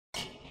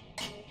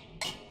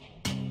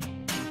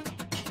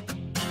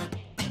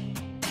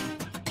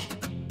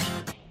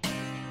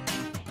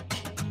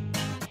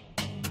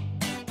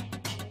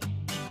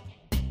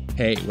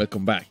Hey,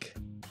 welcome back.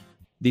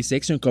 This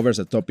section covers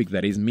a topic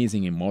that is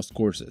missing in most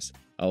courses,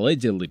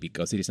 allegedly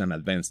because it is an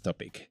advanced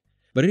topic.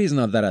 But it is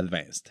not that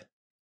advanced.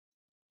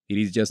 It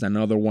is just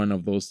another one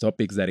of those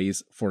topics that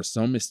is, for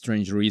some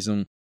strange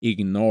reason,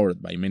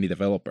 ignored by many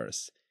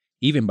developers,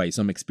 even by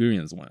some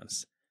experienced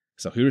ones.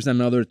 So here's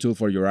another tool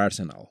for your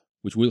arsenal,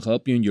 which will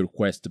help you in your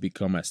quest to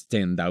become a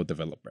standout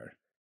developer.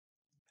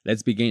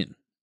 Let's begin.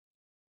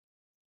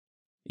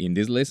 In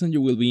this lesson, you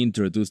will be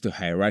introduced to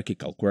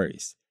hierarchical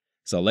queries.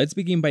 So let's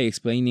begin by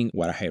explaining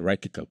what a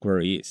hierarchical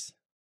query is.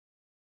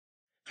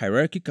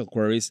 Hierarchical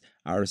queries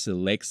are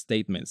select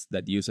statements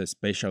that use a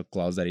special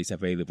clause that is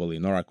available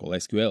in Oracle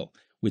SQL,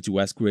 which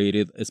was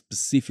created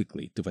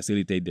specifically to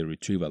facilitate the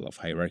retrieval of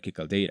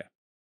hierarchical data.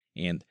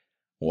 And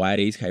what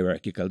is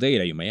hierarchical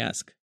data, you may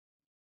ask?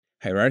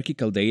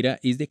 Hierarchical data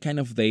is the kind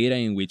of data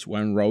in which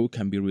one row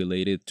can be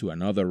related to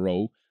another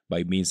row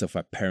by means of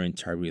a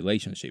parent-child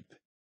relationship.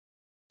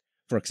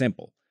 For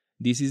example,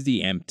 this is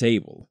the emp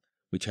table,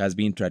 which has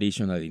been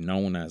traditionally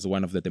known as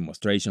one of the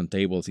demonstration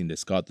tables in the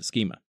Scott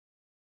schema.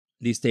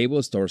 This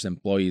table stores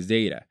employees'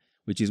 data,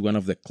 which is one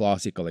of the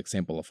classical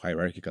examples of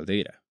hierarchical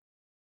data.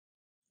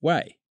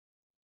 Why?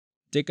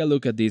 Take a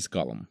look at this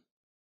column.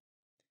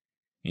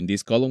 In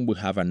this column, we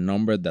have a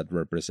number that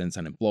represents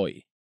an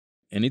employee,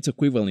 and it's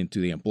equivalent to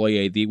the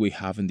employee ID we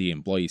have in the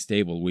employees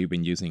table we've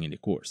been using in the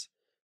course.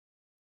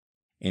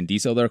 And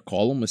this other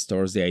column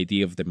stores the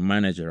ID of the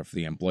manager of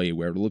the employee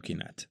we're looking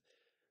at.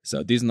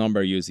 So this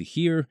number you see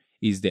here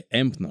is the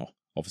empno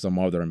of some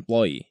other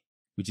employee,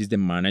 which is the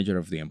manager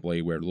of the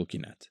employee we're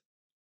looking at.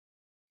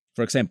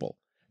 For example,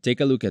 take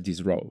a look at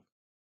this row.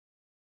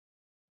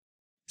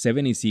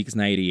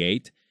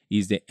 7698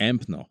 is the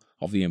empno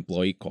of the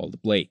employee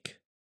called Blake.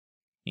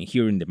 And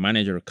here in the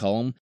manager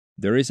column,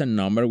 there is a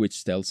number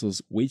which tells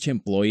us which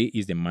employee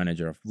is the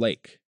manager of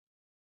Blake.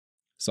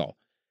 So,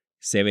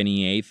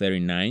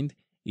 7839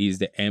 is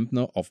the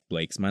empno of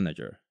Blake's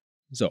manager.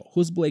 So,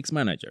 who's Blake's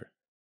manager?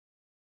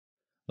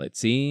 Let's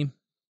see.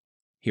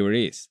 Here it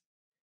is.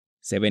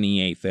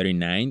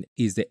 7839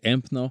 is the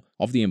empno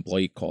of the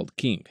employee called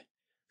King.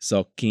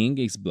 So, King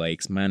is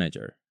Blake's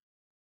manager.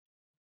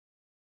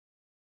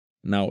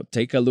 Now,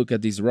 take a look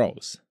at these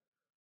rows.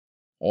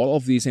 All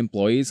of these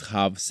employees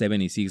have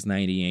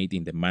 7698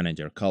 in the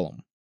manager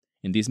column.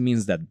 And this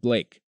means that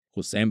Blake,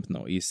 whose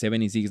empno is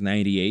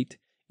 7698,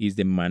 is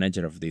the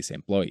manager of these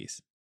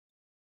employees.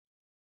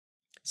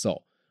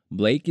 So,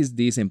 Blake is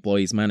this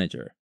employee's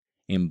manager,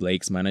 and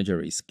Blake's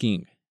manager is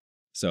King.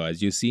 So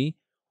as you see,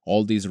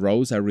 all these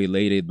rows are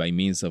related by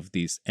means of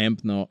these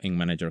empno and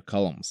manager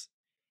columns,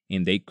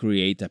 and they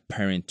create a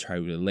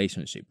parent-child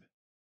relationship.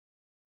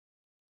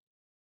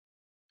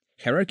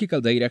 Hierarchical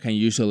data can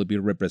usually be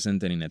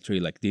represented in a tree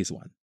like this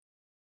one.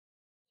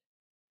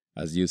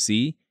 As you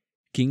see,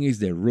 King is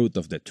the root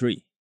of the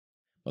tree.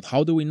 But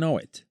how do we know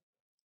it?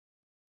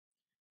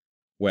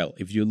 Well,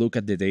 if you look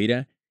at the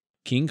data,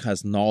 King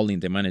has null in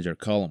the manager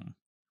column,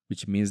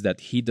 which means that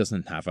he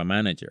doesn't have a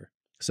manager,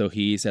 so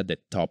he is at the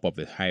top of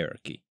the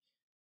hierarchy.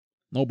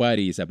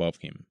 Nobody is above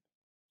him.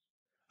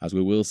 As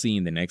we will see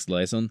in the next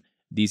lesson,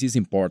 this is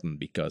important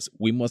because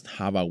we must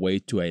have a way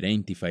to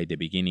identify the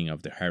beginning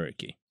of the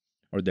hierarchy,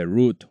 or the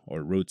root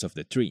or roots of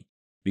the tree,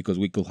 because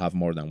we could have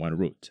more than one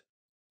root.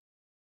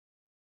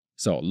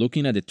 So,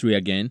 looking at the tree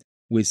again,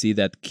 we see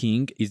that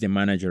King is the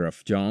manager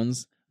of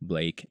Jones,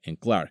 Blake, and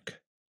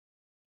Clark.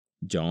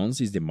 Jones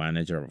is the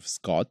manager of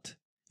Scott,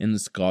 and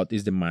Scott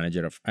is the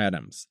manager of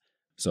Adams.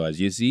 So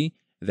as you see,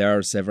 there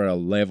are several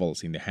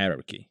levels in the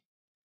hierarchy.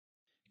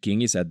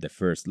 King is at the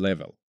first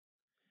level.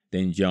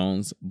 Then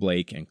Jones,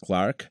 Blake, and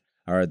Clark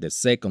are at the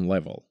second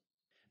level.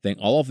 Then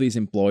all of these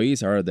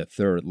employees are at the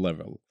third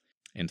level.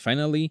 And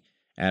finally,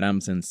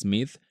 Adams and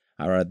Smith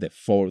are at the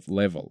fourth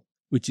level,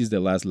 which is the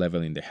last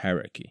level in the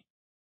hierarchy.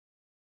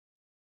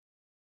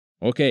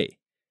 Okay,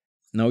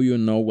 now you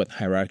know what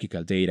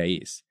hierarchical data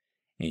is.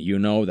 And you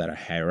know that a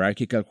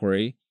hierarchical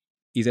query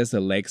is a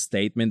select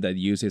statement that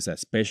uses a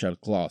special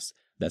clause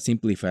that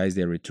simplifies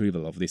the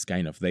retrieval of this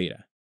kind of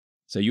data.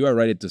 So you are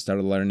ready to start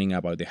learning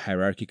about the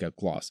hierarchical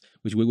clause,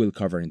 which we will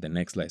cover in the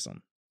next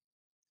lesson.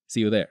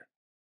 See you there.